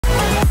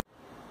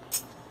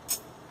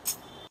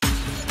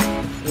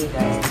Hey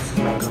guys, this is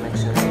Micromax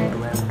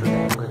and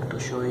today I'm going to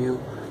show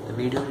you the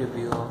video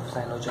review of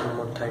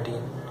Cyanogenmod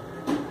 13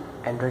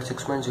 Android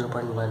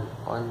 6.0.1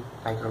 on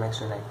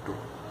Micromax Unite 2.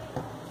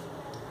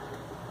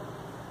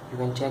 You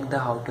can check the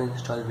how to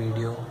install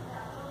video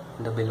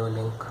in the below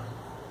link.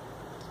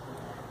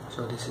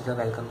 So this is the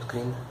welcome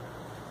screen.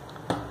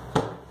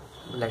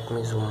 Let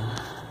me zoom.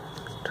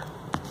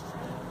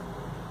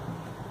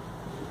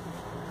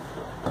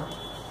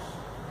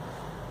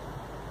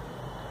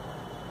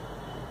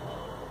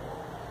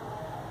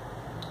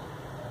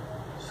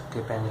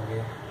 Skip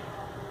anyway.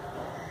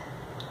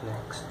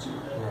 Next.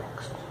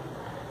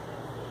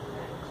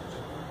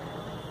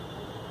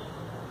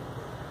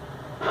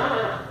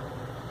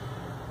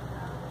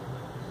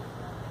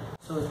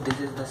 So this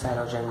is the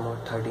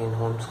Cyanogenmod 13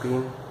 home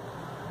screen,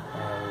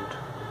 and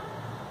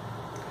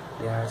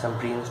there are some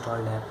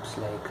pre-installed apps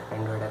like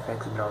Android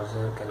FX,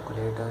 browser,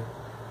 calculator,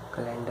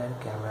 calendar,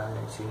 camera.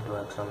 Let's see it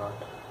works or not.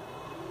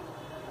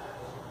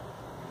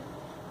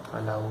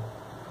 Allow.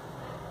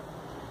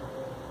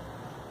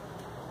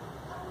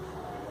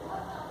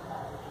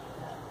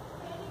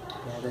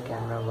 Yeah, the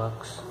camera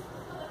works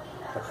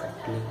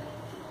perfectly.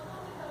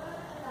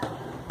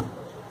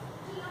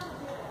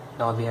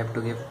 Now we have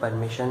to give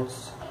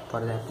permissions for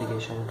the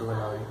application to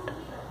allow it.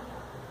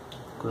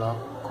 Clock,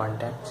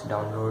 contacts,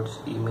 downloads,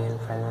 email,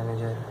 file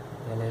manager,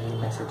 gallery,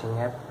 messaging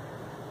app,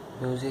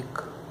 music,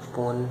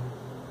 phone,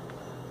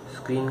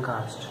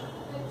 screencast,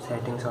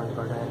 settings, sound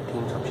recorder, and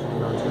themes option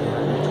is also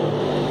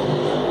there.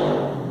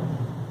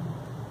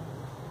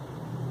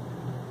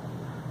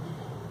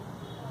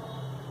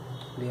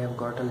 We have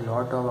got a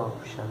lot of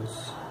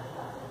options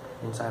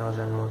in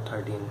Cyanogenmod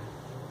 13.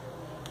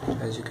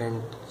 As you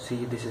can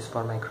see, this is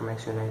for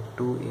Micromax Unite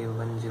 2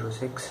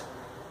 A106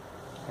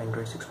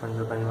 Android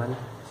 6.0.1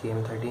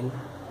 CM13.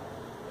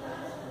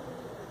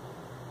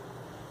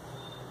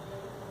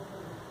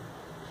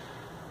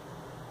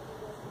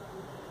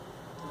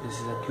 This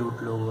is a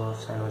cute logo of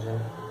Cyanogen.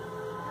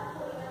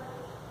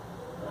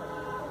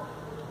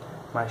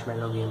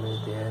 Marshmallow game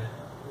is there.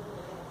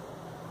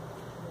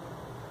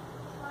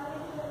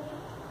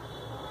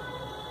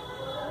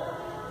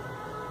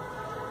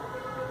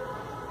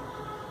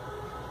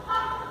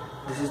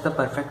 This is the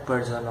perfect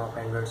version of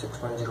Android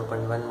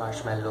 6.0.1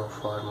 Marshmallow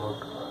for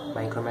mode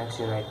Micromax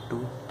Unite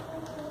 2.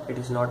 It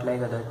is not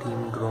like other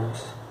themed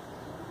rooms.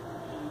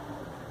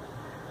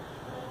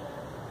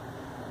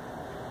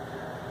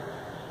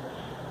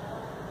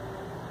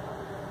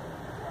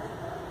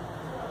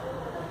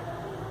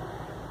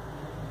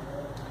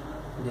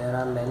 There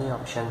are many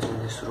options in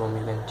this room.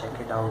 You can check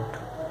it out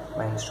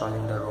by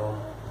installing the ROM,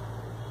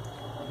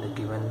 the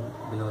given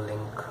below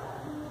link.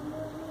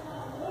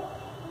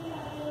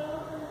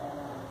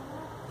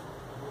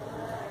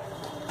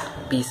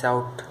 Peace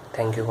out.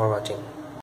 Thank you for watching.